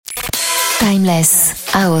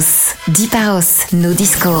Timeless, House, Deep House, No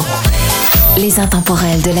Disco. Les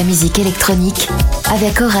intemporels de la musique électronique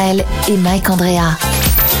avec Aurel et Mike Andrea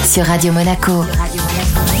sur Radio Monaco.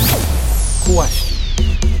 Question.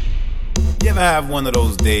 You ever have one of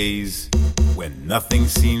those days when nothing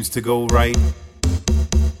seems to go right?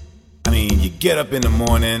 I mean, you get up in the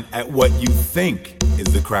morning at what you think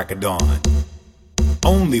is the crack of dawn,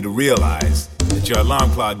 only to realize that your alarm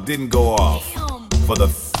clock didn't go off for the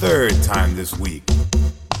third time this week.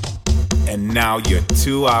 And now you're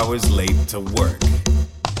 2 hours late to work.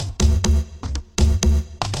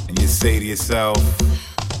 And you say to yourself,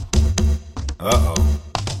 uh-oh,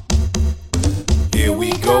 here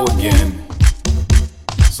we go again.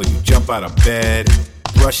 So you jump out of bed,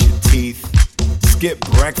 brush your teeth, skip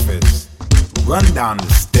breakfast, run down the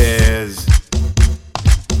stairs,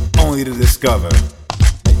 only to discover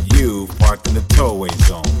that you've parked in the towaway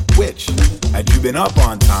zone, which, had you been up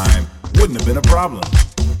on time, wouldn't have been a problem.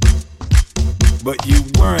 But you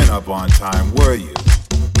weren't up on time, were you?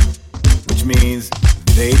 Which means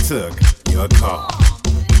they took your car.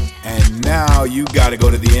 And now you gotta go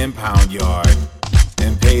to the impound yard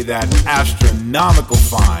and pay that astronomical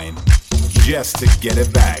fine just to get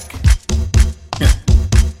it back.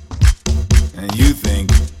 And you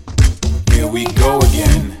think, here we go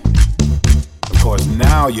again. Of course,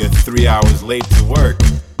 now you're 3 hours late to work.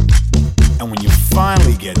 And when you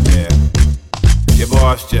finally get there, your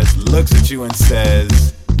boss just looks at you and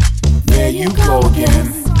says, there you go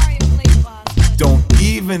again. Sorry I'm late, boss. Don't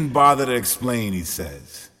even bother to explain, he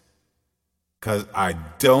says. 'Cause I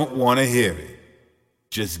don't want to hear it.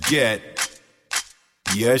 Just get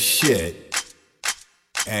your shit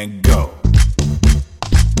and go.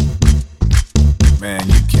 Man,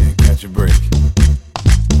 you can't catch a break.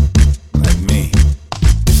 Like me.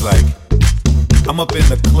 It's like I'm up in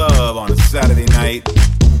the club on a Saturday night,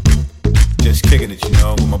 just kicking it, you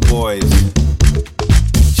know, with my boys,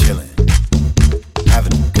 chilling,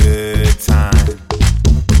 having a good time.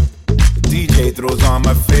 The DJ throws on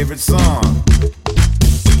my favorite song.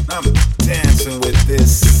 I'm dancing with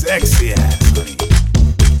this sexy ass honey.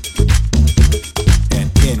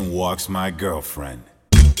 And in walks my girlfriend.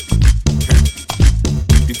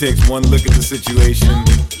 She takes one look at the situation,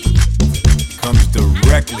 comes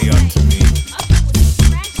directly up to me,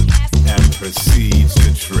 and proceeds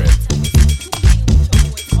to trip.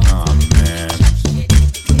 Oh man,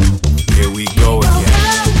 here we go again.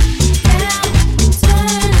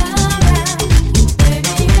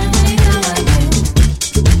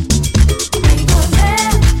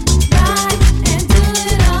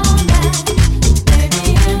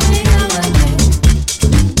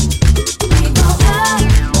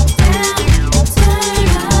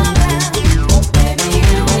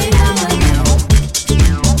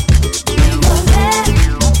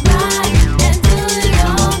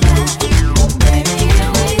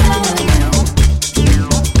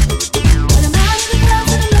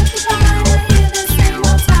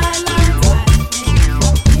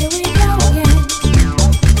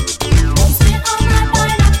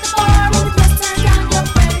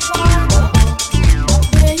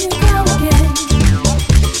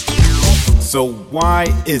 So why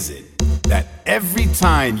is it that every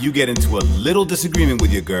time you get into a little disagreement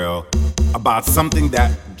with your girl about something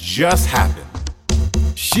that just happened,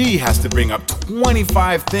 she has to bring up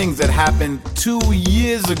 25 things that happened 2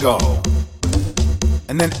 years ago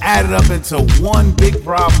and then add it up into one big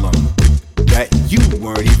problem that you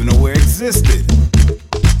weren't even aware existed?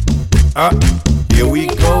 Here we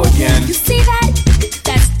go again. You see that?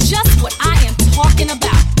 That's just what I am talking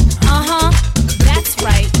about. Uh-huh, that's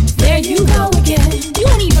right. There you go again. You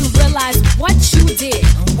don't even realize what you did,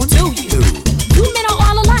 do you? You men are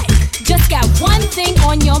all alike. Just got one thing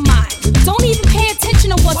on your mind. Don't even pay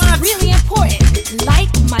attention to what's really important. Like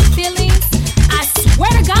my feelings. I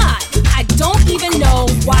swear to God, I don't even know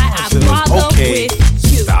why I bother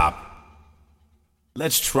with you. Stop.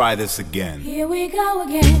 Let's try this again. Here we go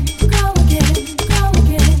again. Go again. Go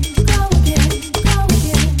again. Go again. Go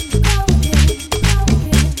again. Go again. Go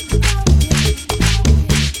again.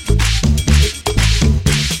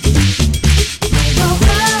 Turn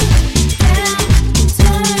around.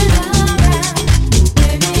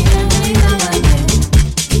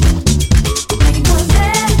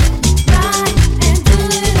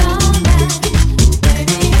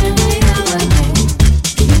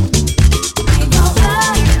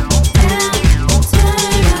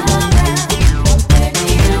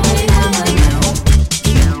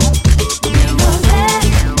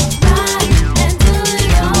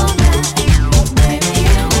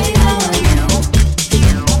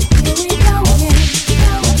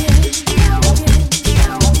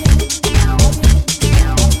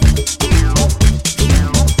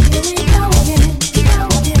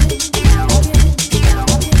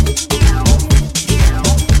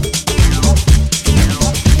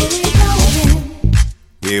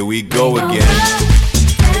 we go again.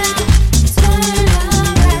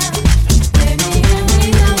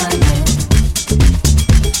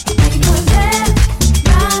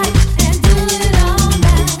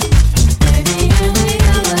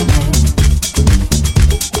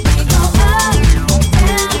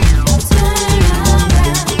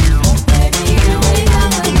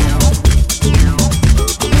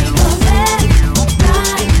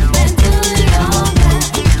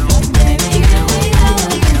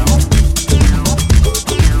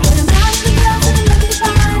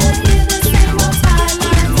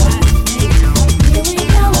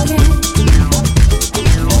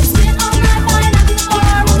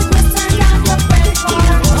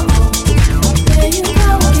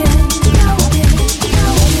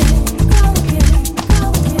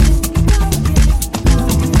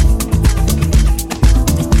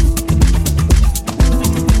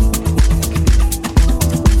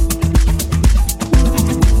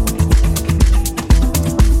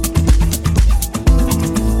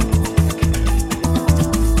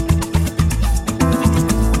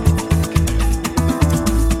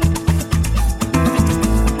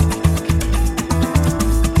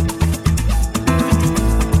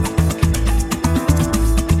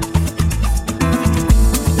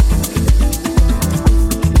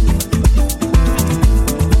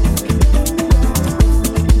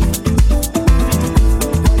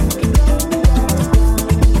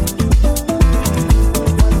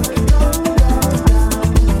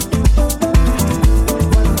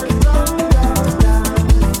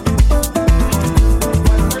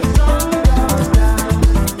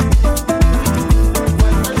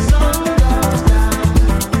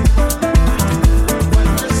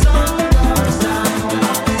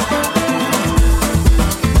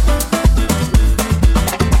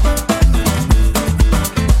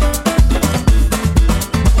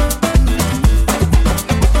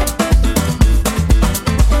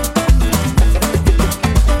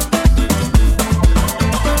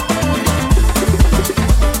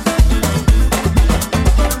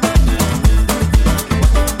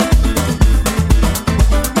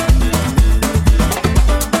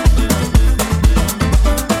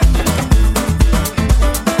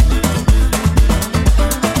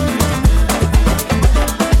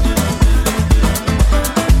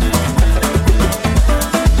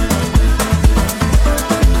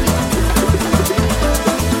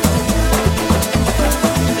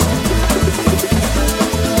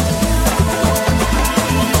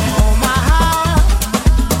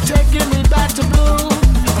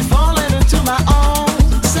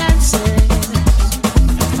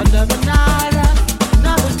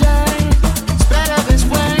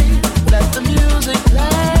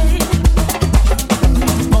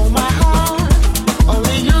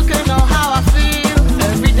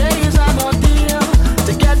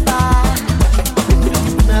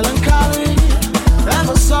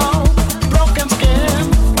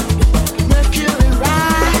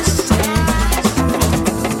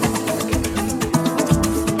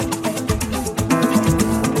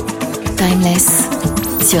 Timeless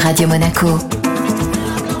sur Radio Monaco.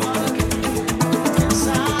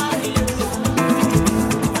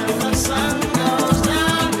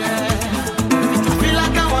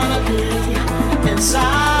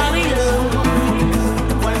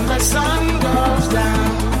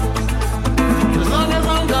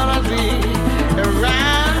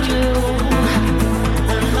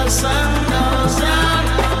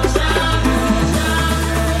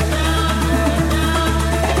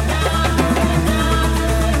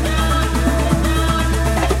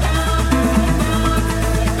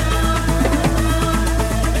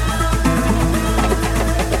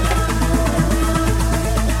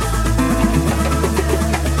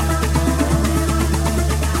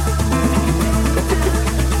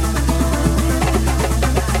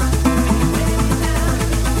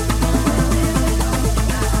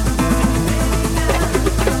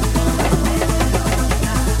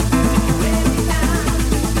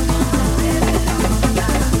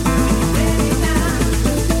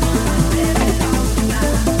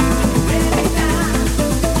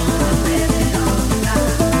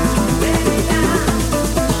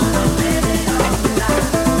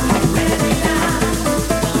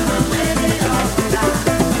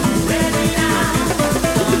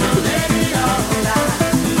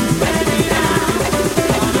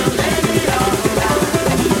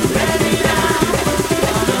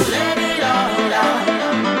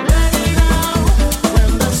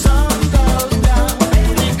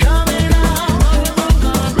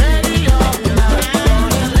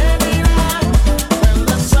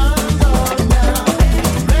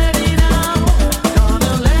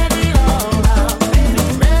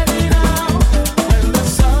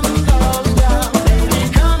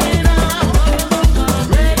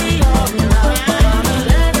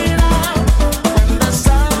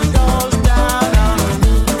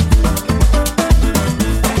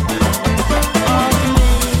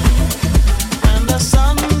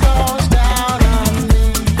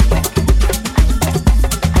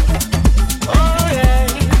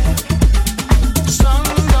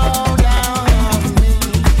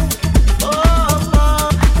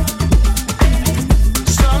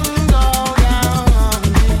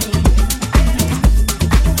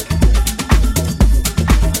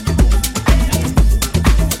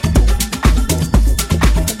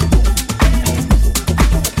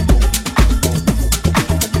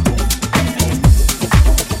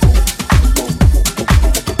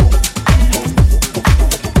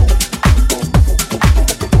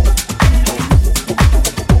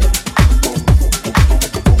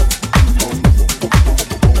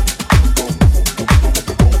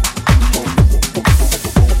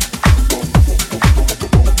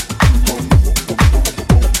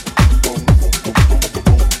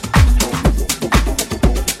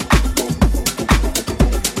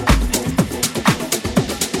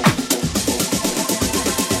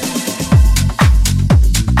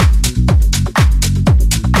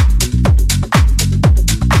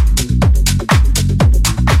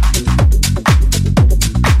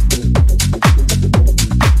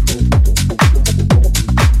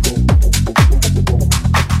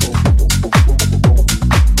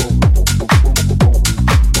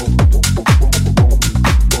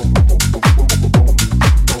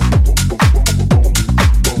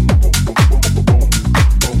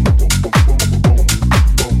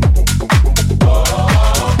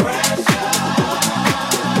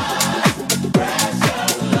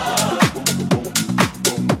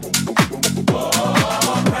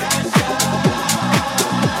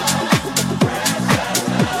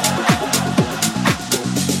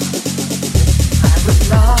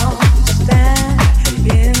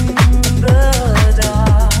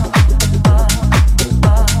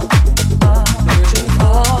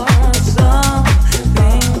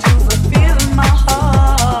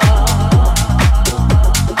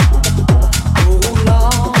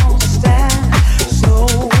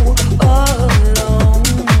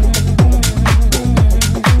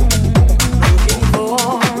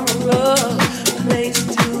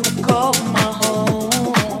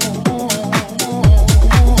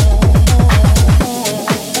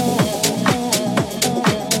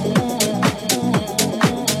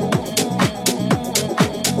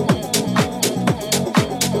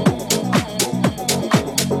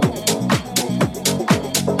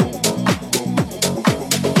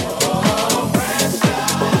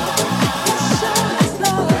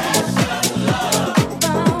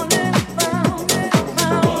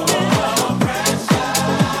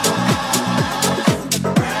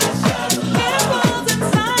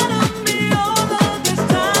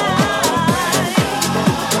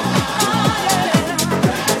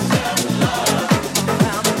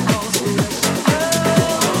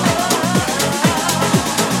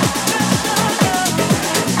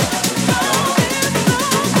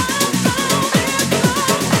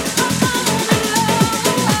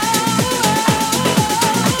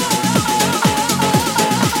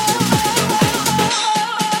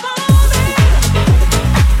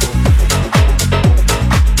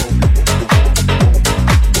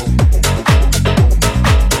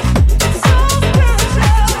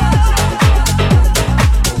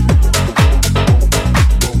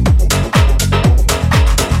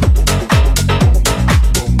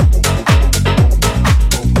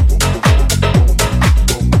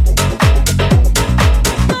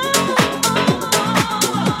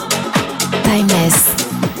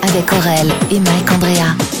 avec Aurel et Mike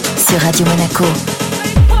Andrea sur Radio Monaco.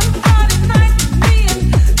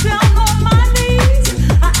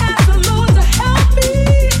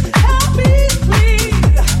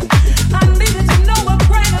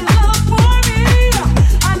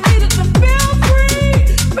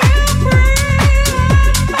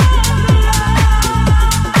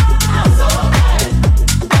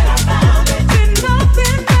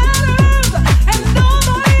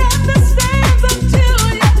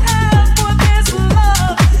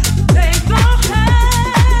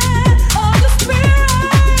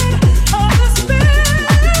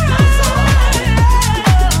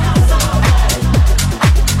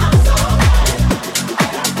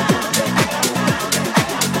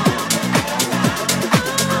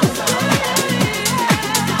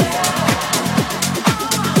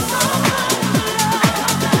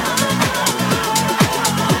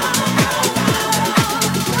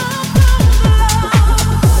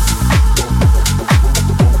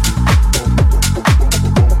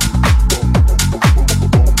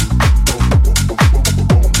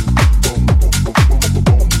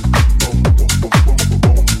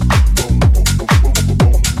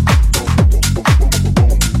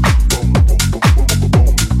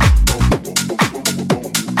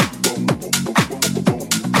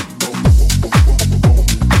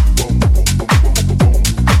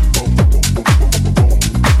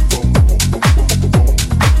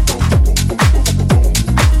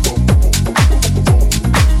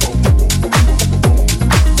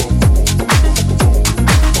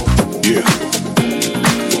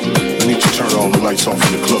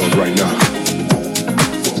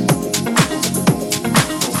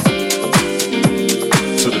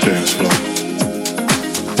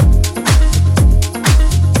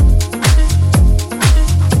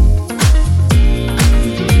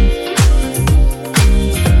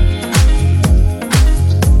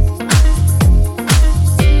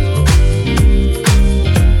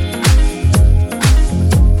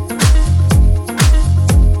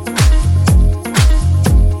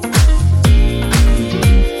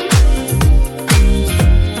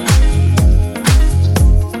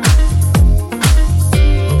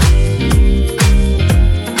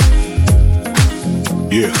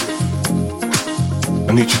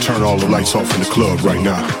 Lights off in the club right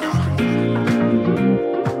now.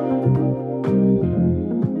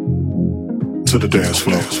 To the dance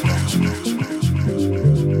floor.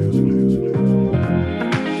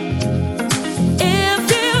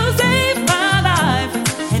 If you save my life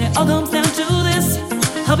and it all comes down to this,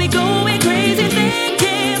 I'll be going crazy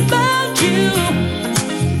thinking about you.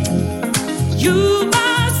 You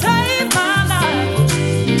might save my life.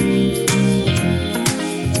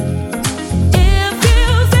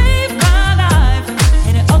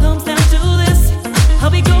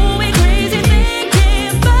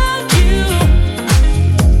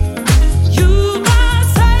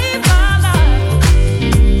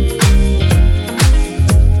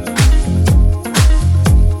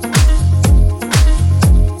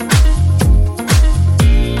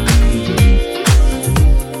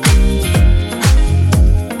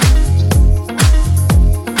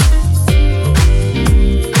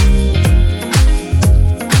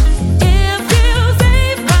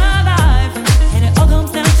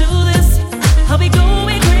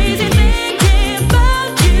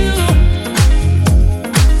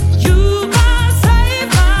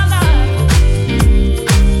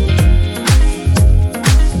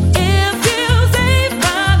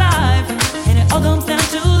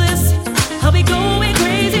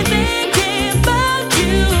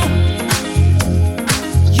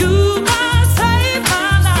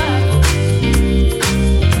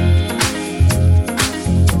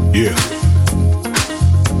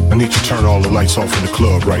 Lights off in the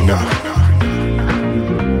club right now.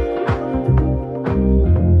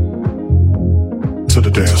 To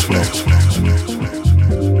the dance floor.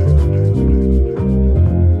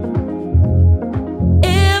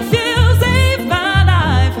 If you save my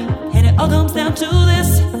life and it all comes down to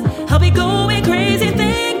this, I'll be going crazy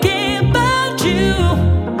thinking about you.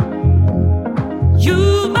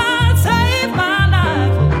 You might save my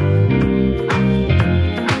life.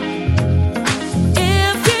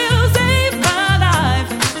 If you save my life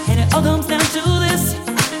and it all comes down to this,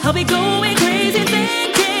 I'll be going crazy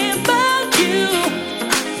thinking about you.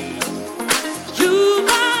 You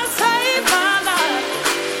might save my life.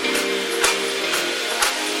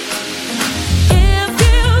 If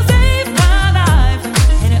you save my life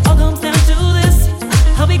and it all comes down to this,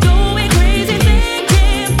 I'll be going crazy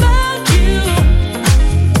thinking about you.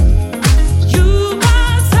 You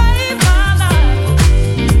might save my life.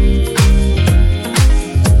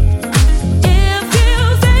 If you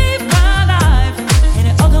save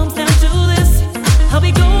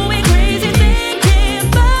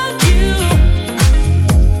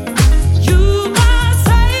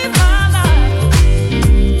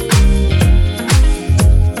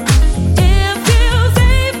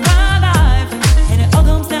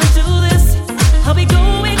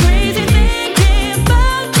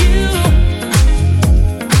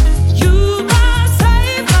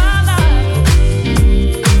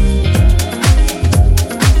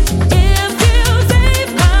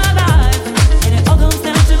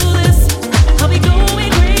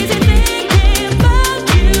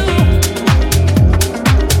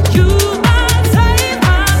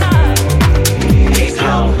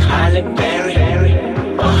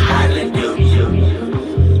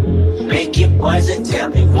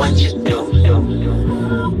what you do.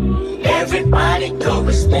 Everybody go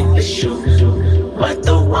respect the shoe, but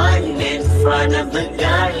the one in front of the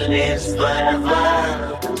gun lives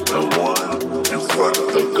forever. The one in front of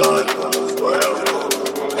the gun forever.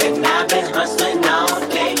 And I've been hustling all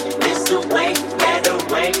day, this away, that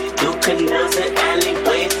away, through canals and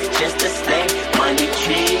alleyways, just to stay. Money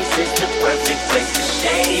trees is the perfect place to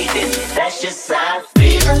shade, and that's just how I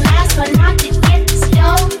feel. The last one not to get the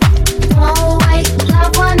stove. Won't wait,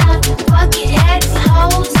 love one up, bucket heads,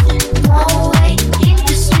 hoes. Won't wait, hit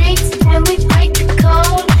the streets and we break the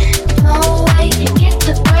code. Won't wait, get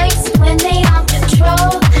the brakes when they on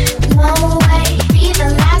patrol. Won't wait, be the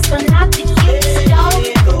last one not to get the stove.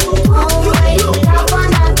 Won't wait, love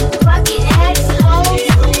one up, bucket heads, hoes.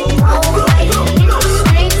 Won't wait, hit the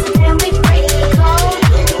streets and we break the code.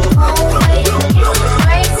 Won't wait, get the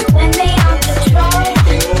brakes when they on patrol.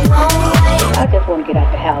 Won't wait. I just want to get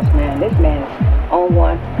out the house, man. This man is on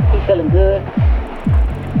one. He feeling good.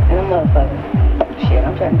 And a motherfucker. Shit,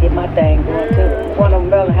 I'm trying to get my thing going too. One of them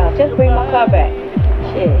building house. Just bring my car back.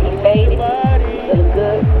 Shit, he faded. Feeling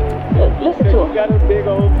good. Look, listen to him. You got a big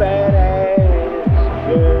old fat ass,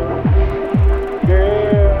 girl.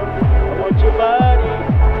 Girl, I want your body.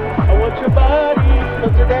 I want your body.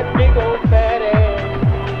 Look at that big old fat ass,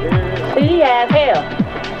 girl. See, he ass hell.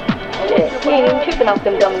 Shit, he ain't even tripping off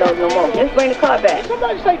them dominoes no more. Just bring the car back.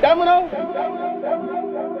 Somebody say domino?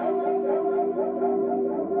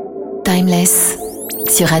 Timeless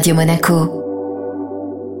sur Radio Monaco.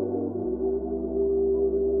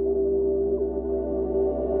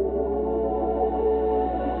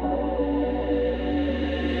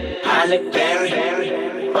 Halle Berry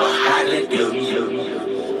or Hallelujah.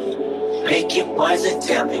 Pick your poison,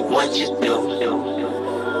 tell me what you do.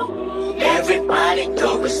 Everybody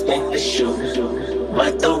go respect the shoe,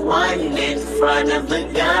 but the one in front of the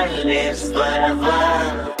gun lives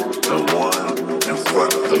forever. The one in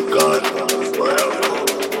front of the gun forever.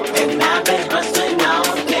 And I've been hustling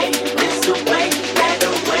all day, this away, that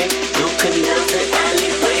away, through canals and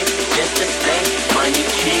alleyways, just to stay. Money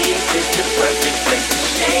trees is the perfect place to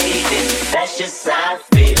shade, and that's just how I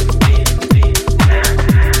feel.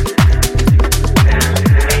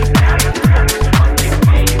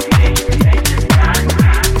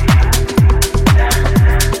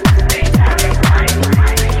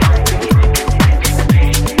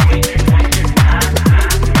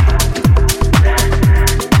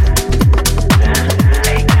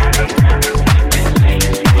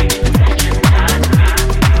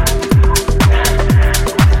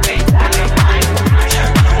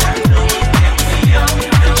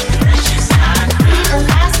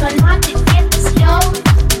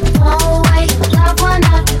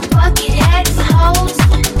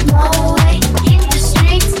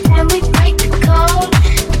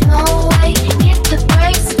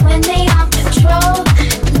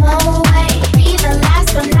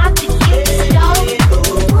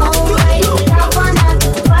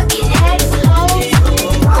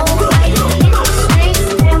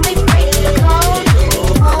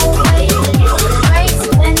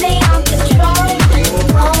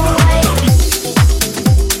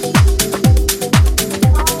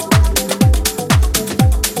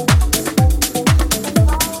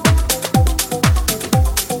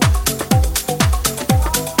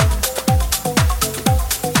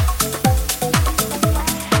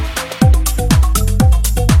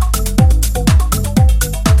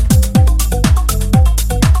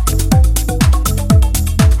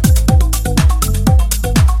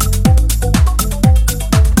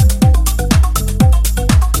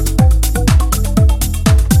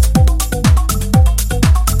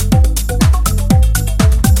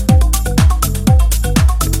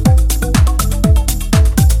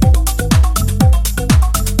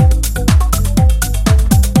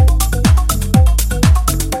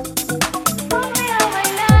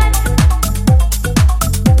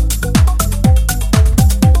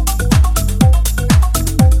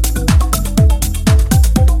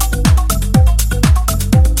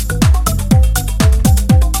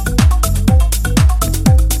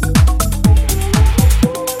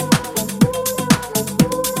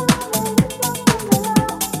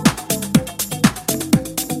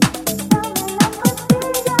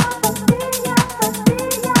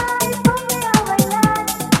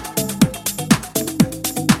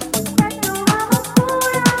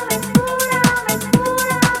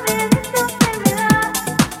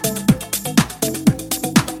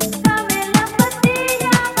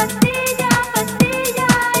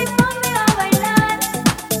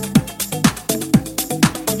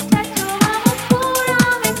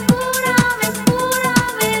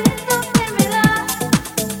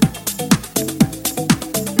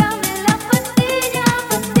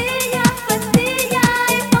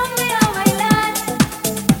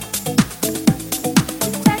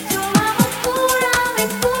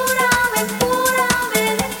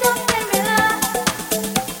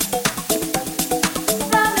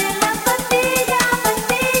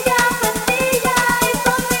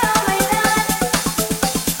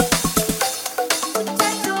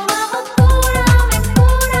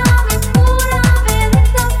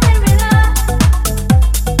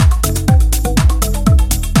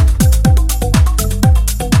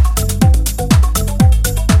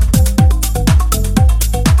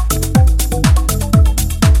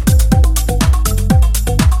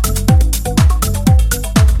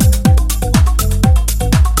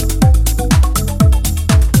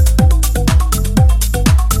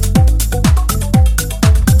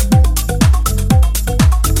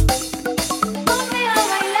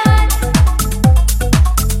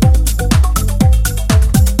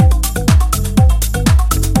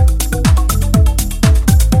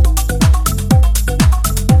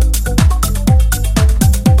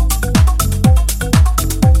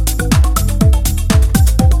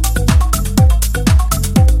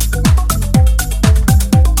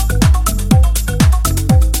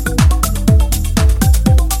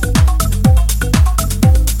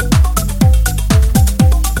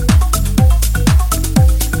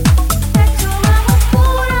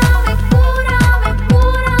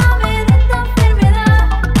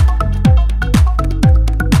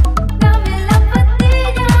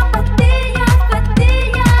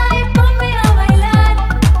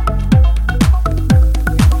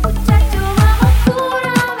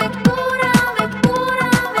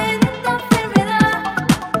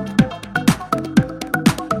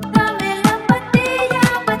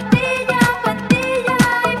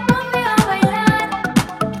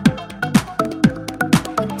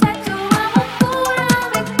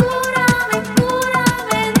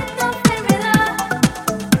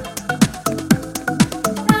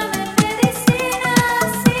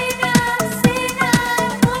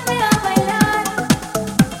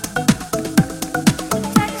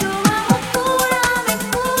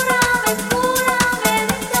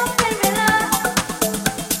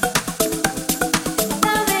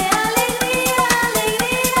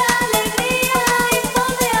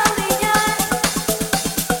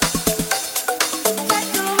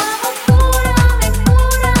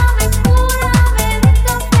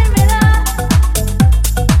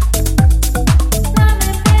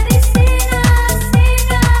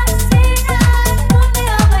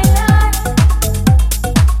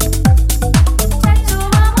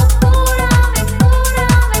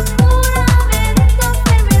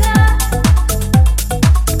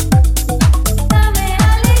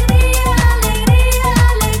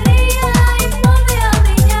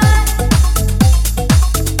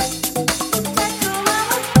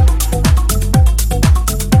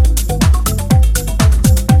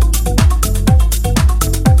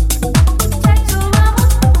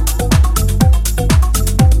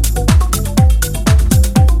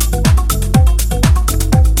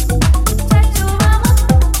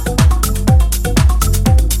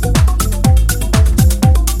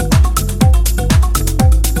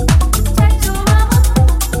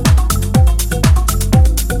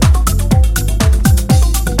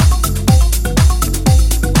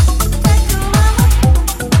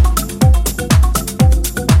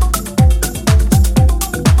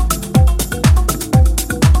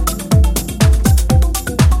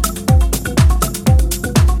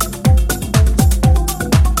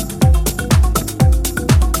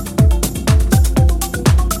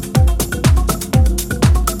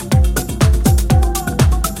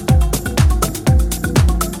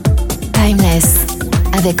 Timeless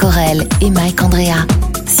avec Aurel et Mike Andrea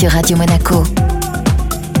sur Radio Monaco.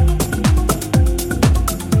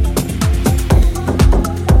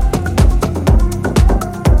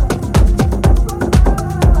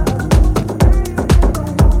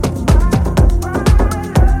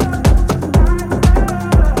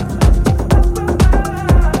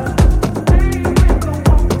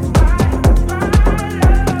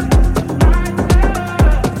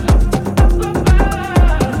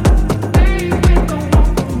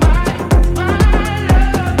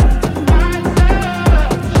 Bye.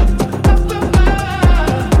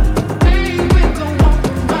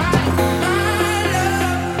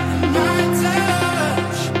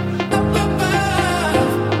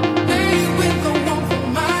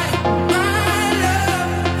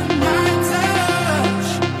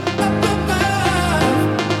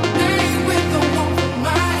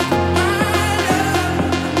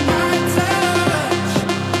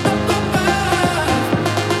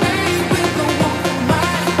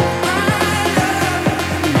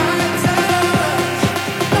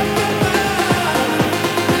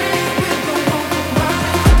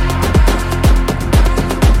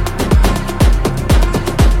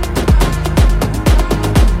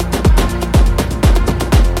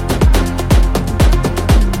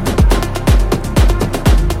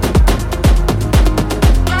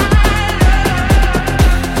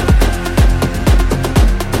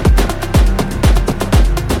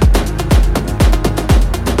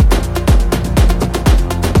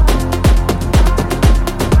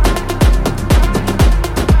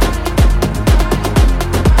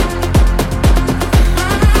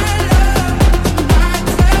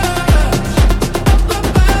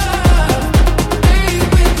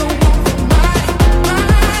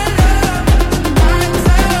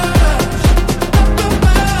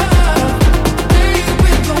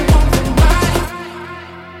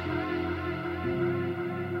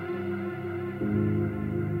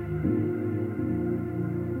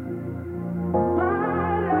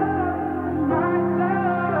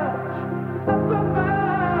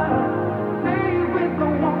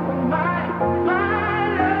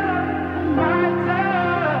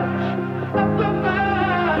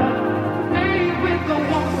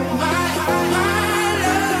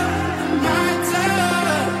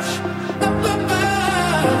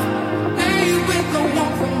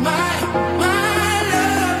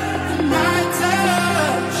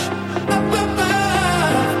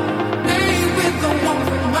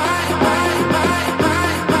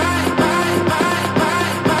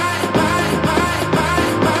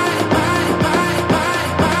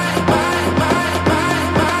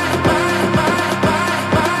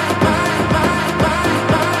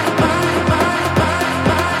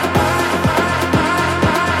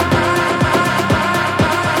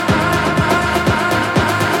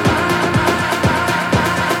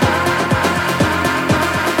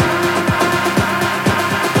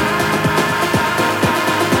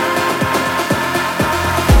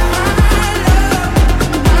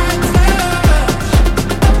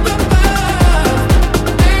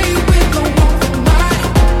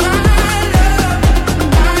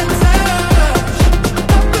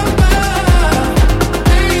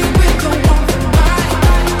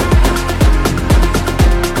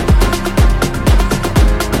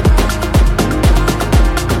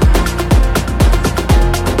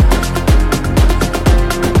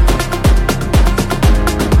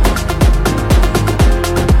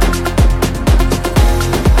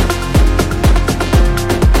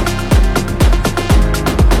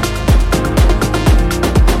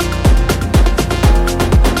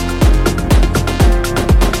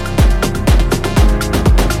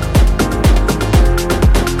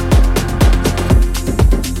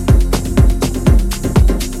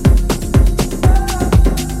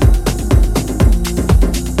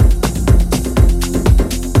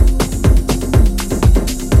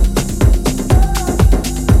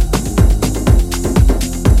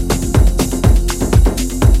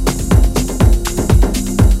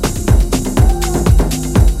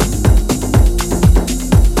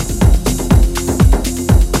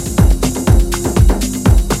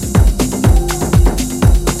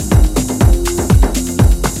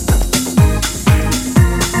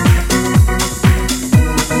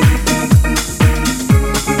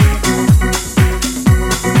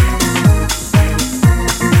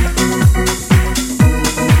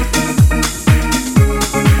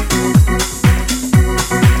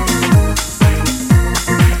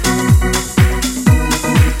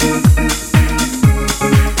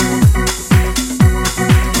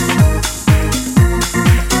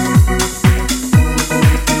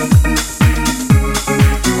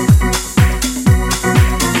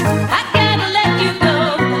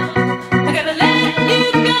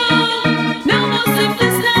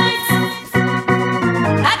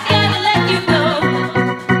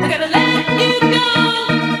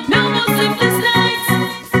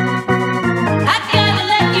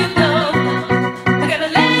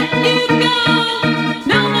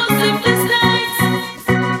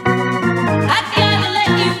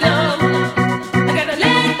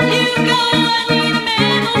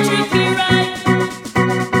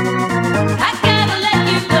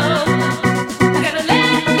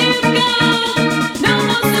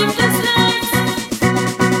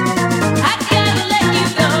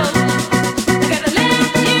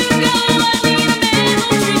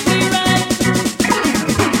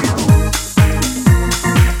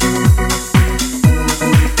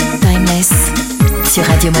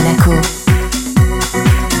 Radio Monaco.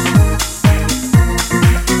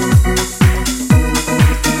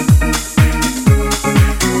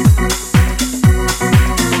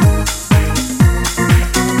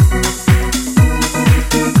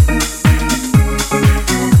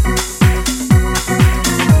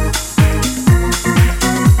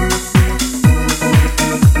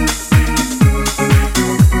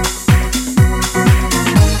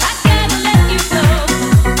 I gotta let you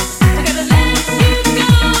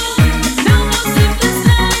go.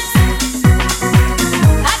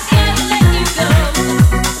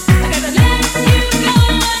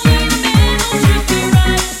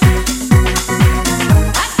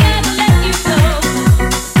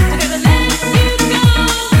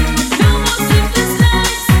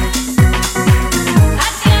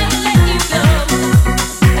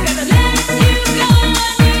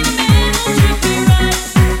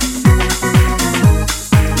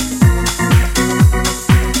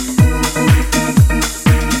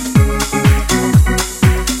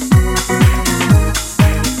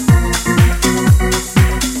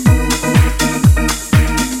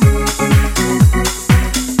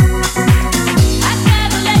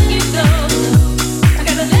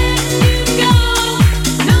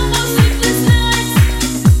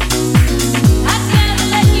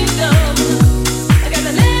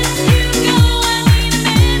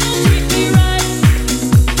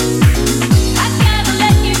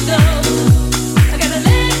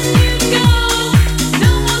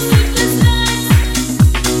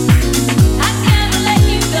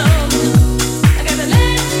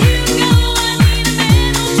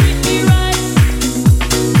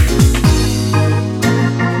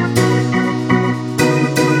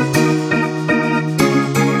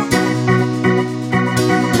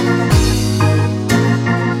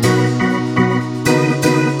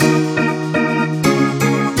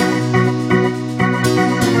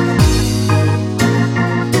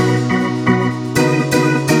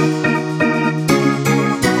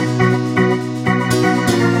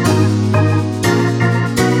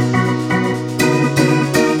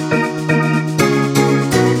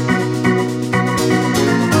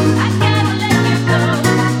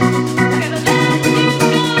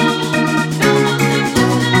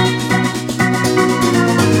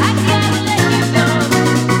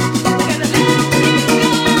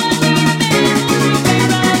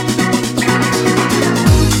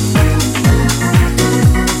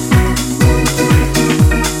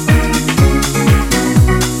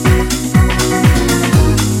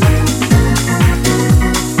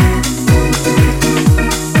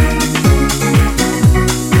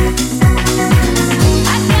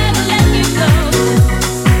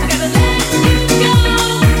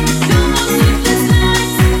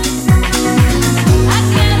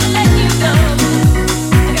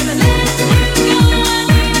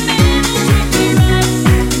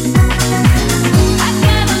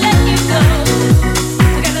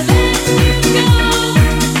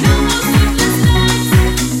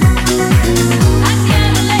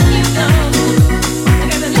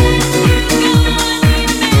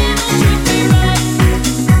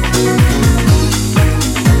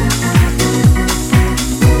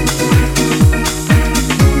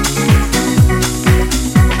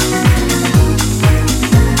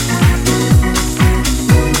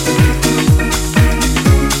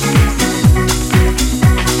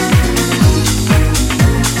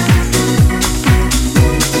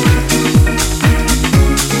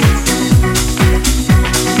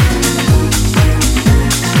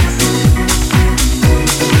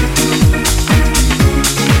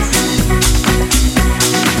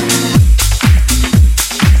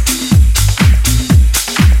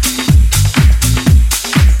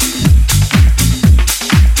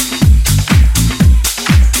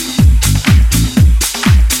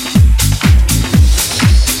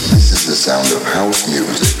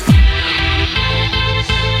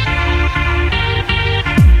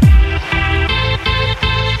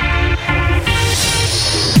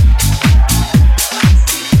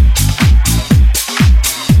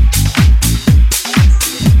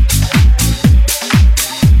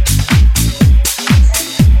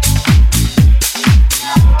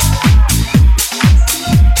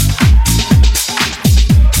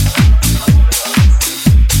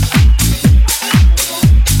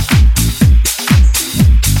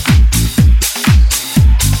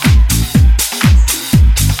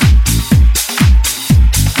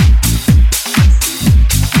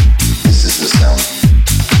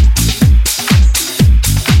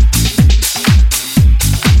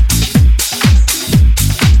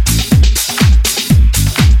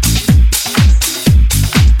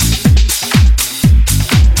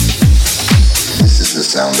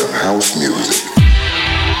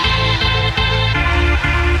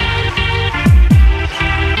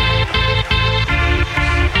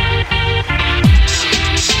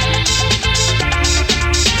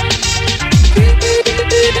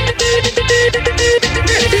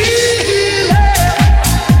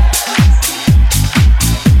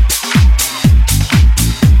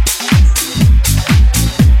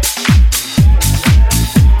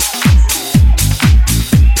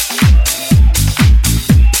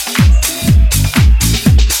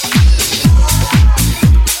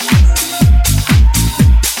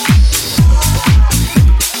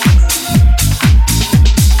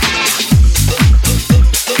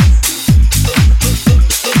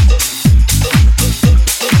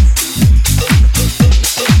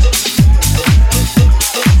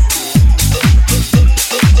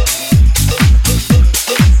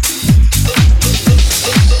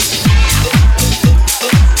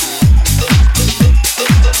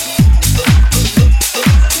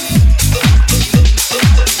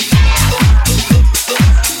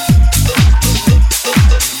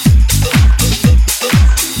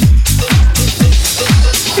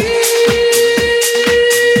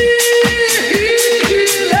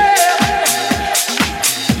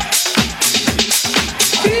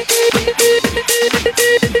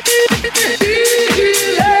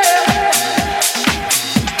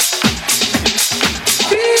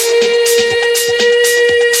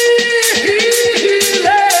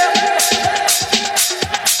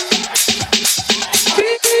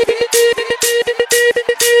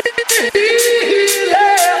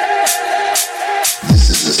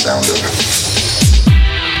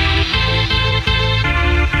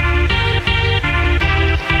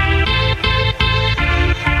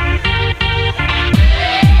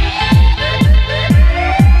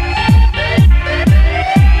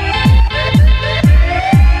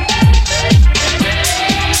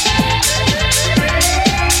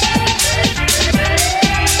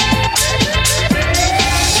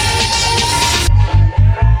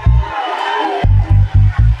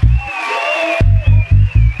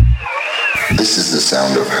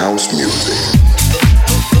 sound of house music.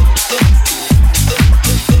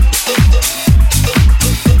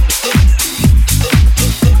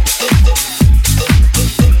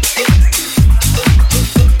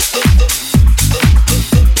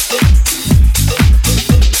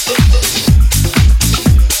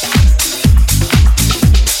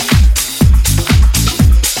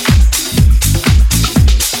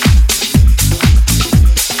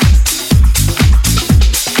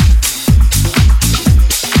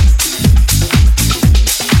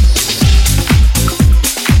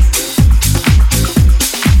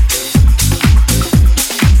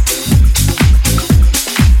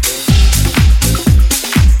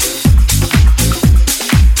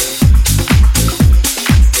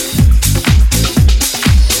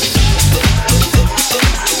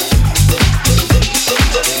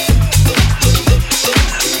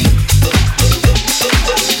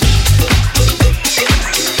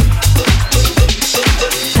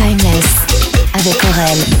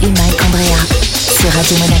 Et Mike Andrea sur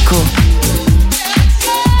Radio Monaco.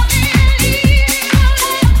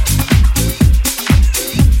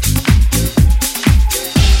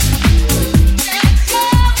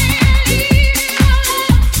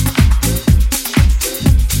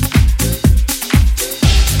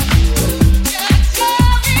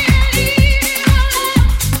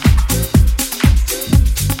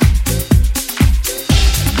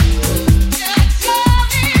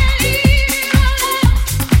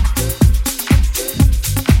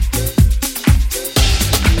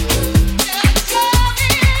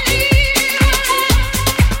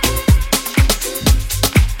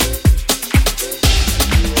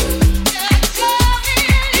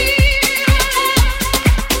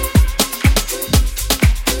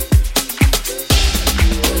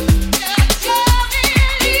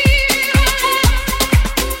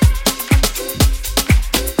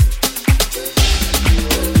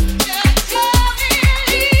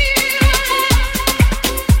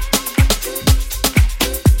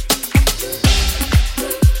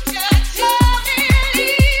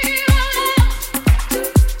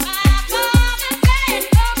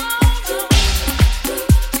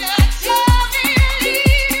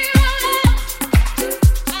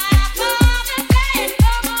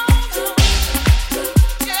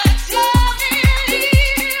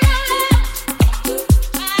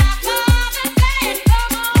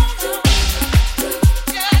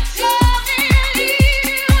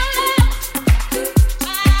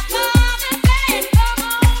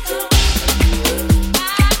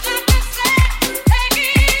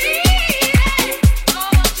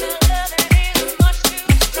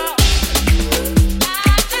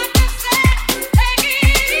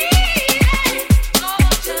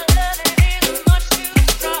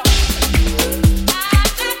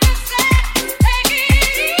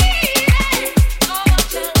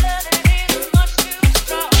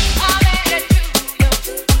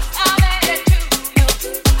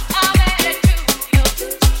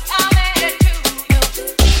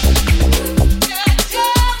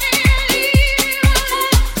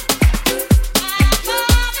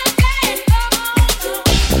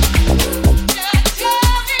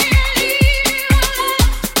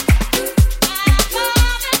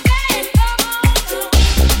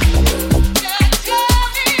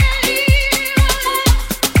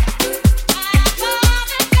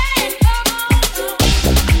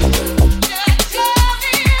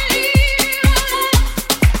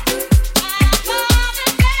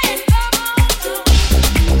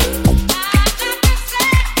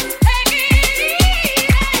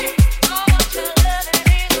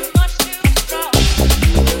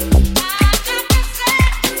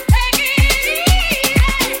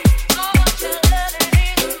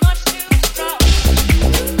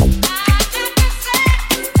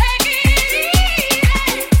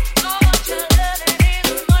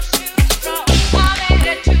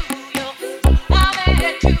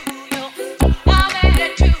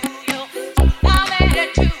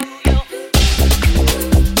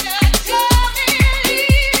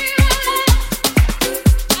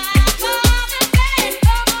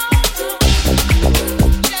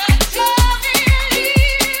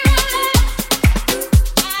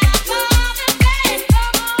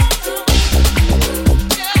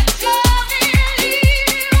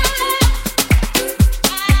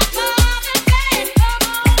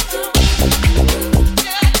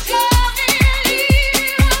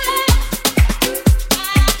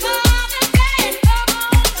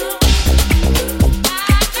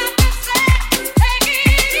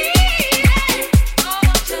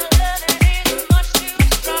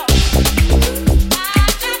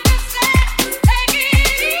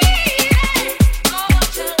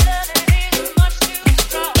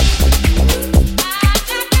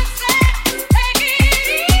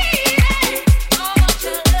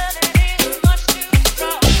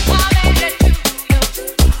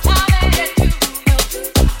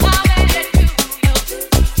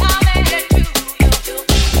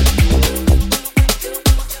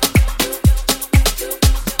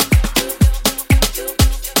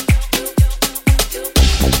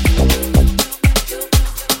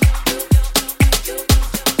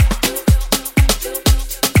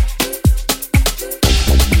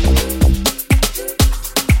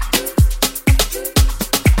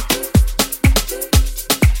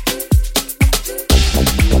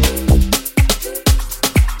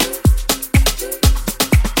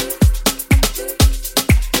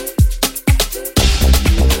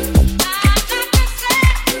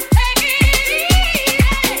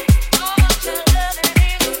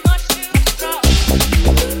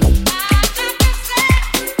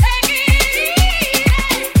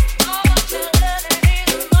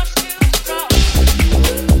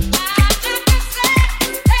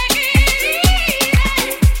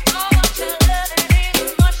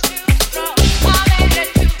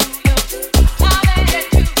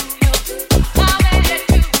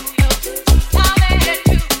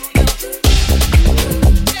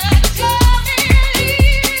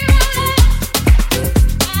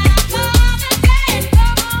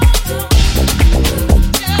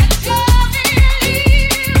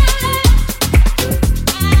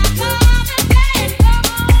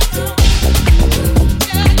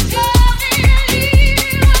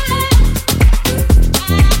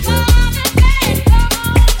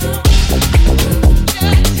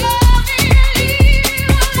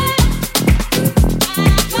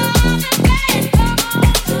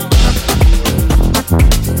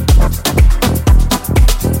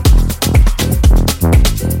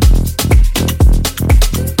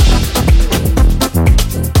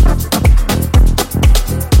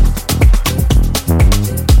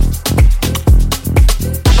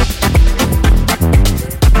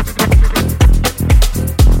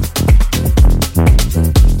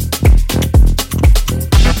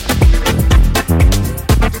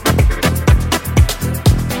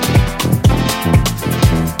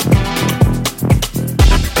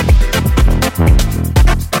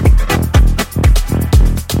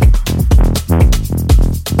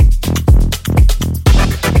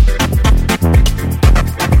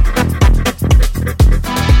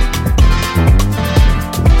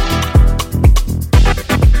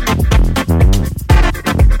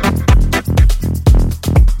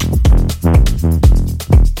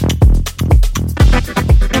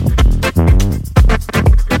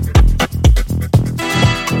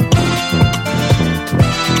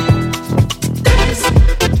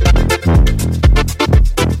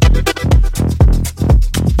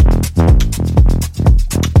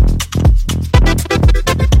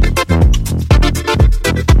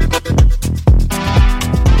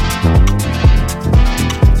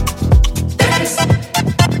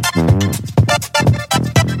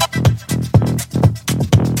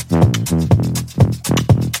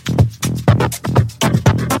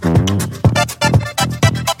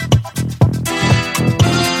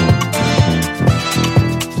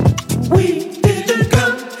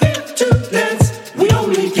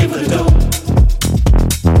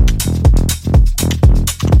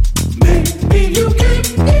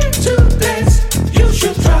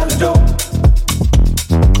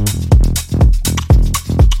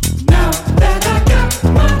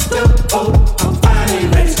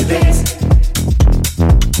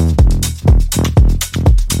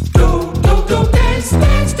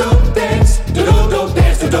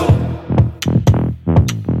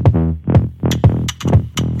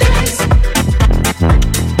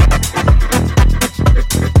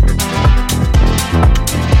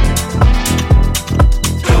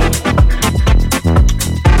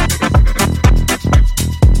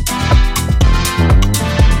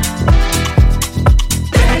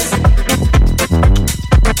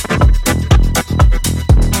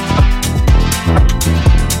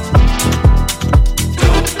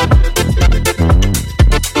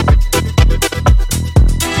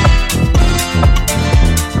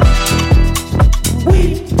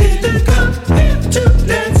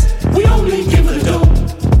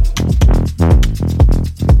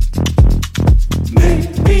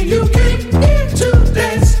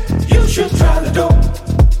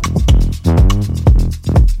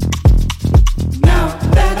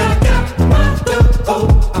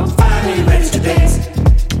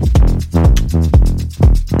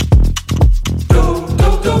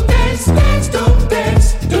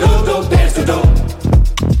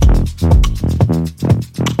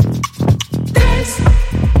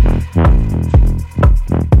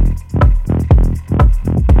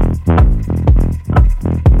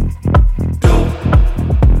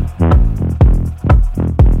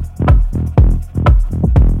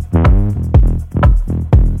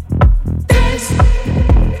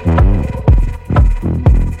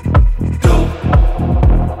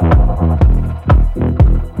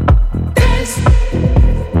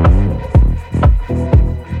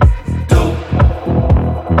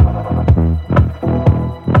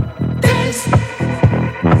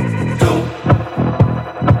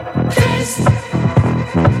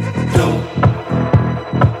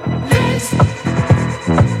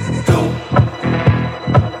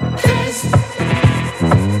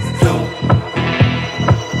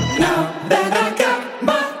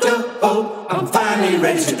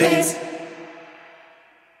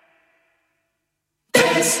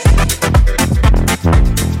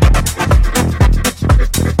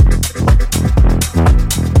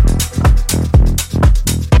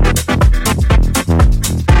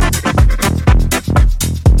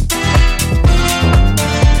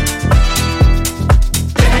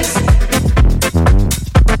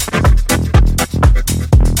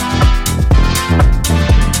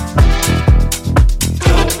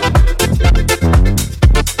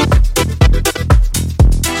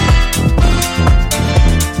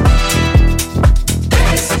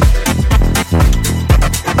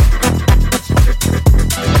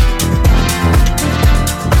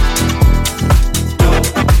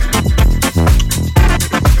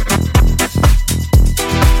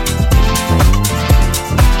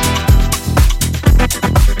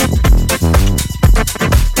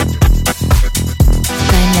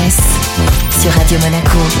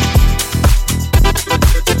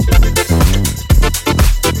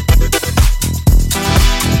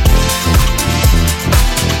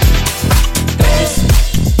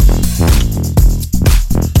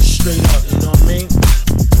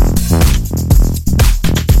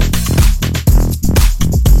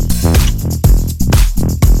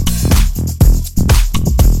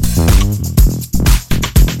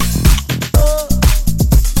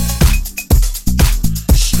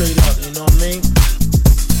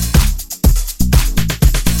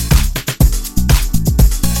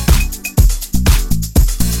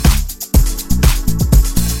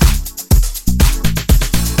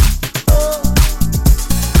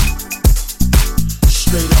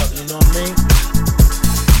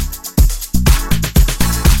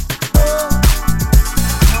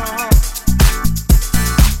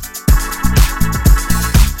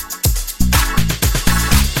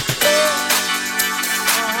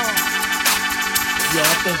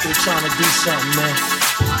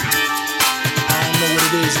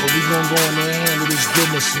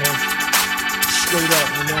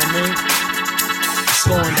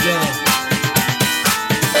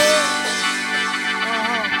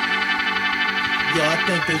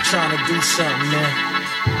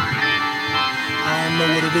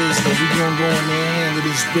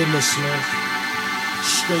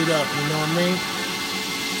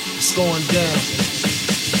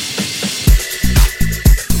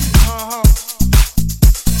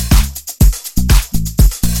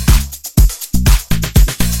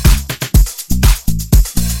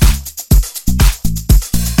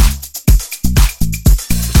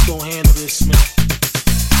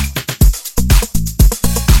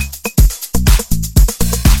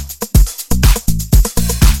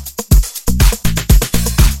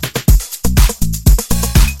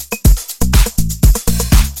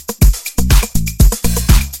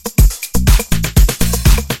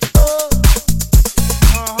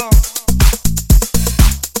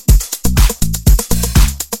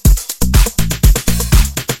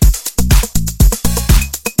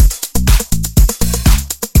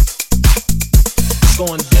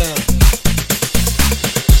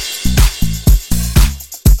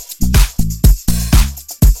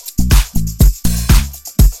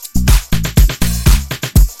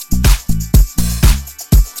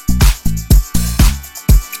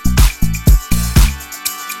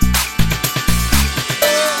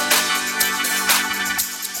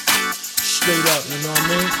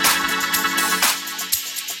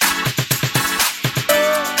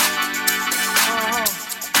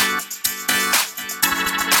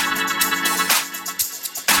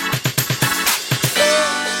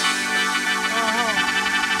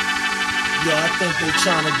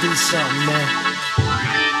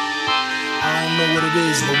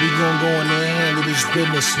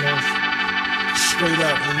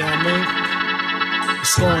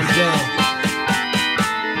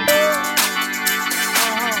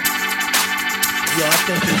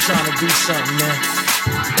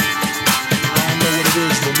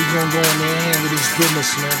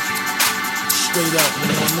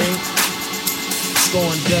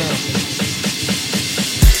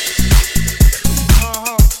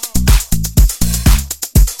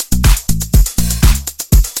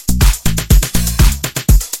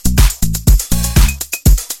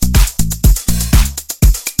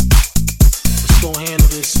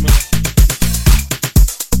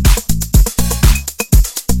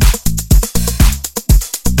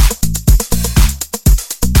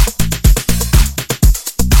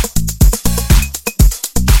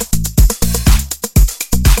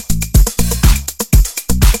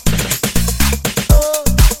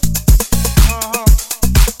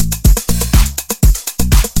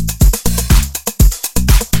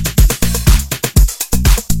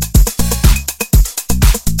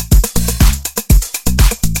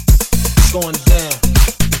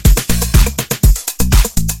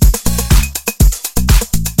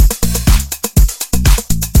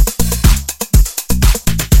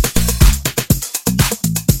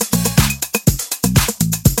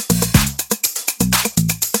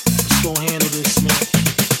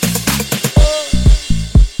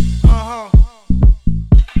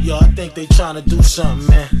 think they tryna do something,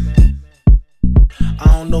 man. I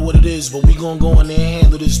don't know what it is, but we gon' go in there and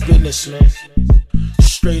handle this business, man.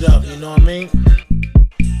 Straight up, you know what I mean?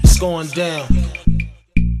 It's going down.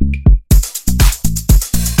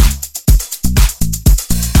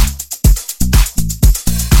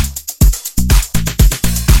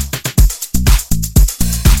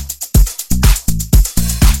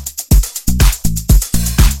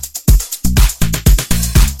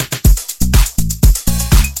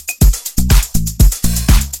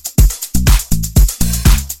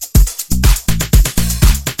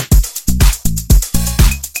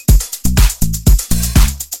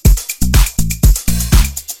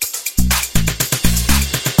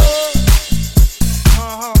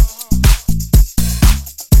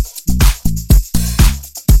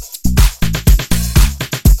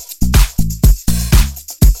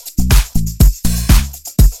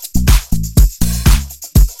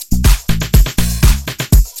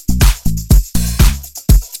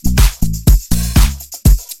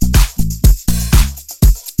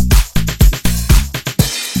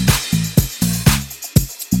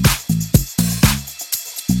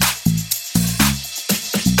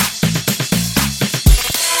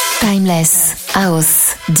 Timeless,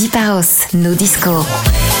 House, Deep House, No Disco.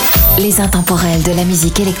 Les intemporels de la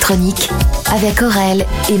musique électronique avec Aurel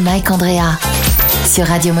et Mike Andrea sur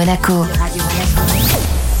Radio Monaco.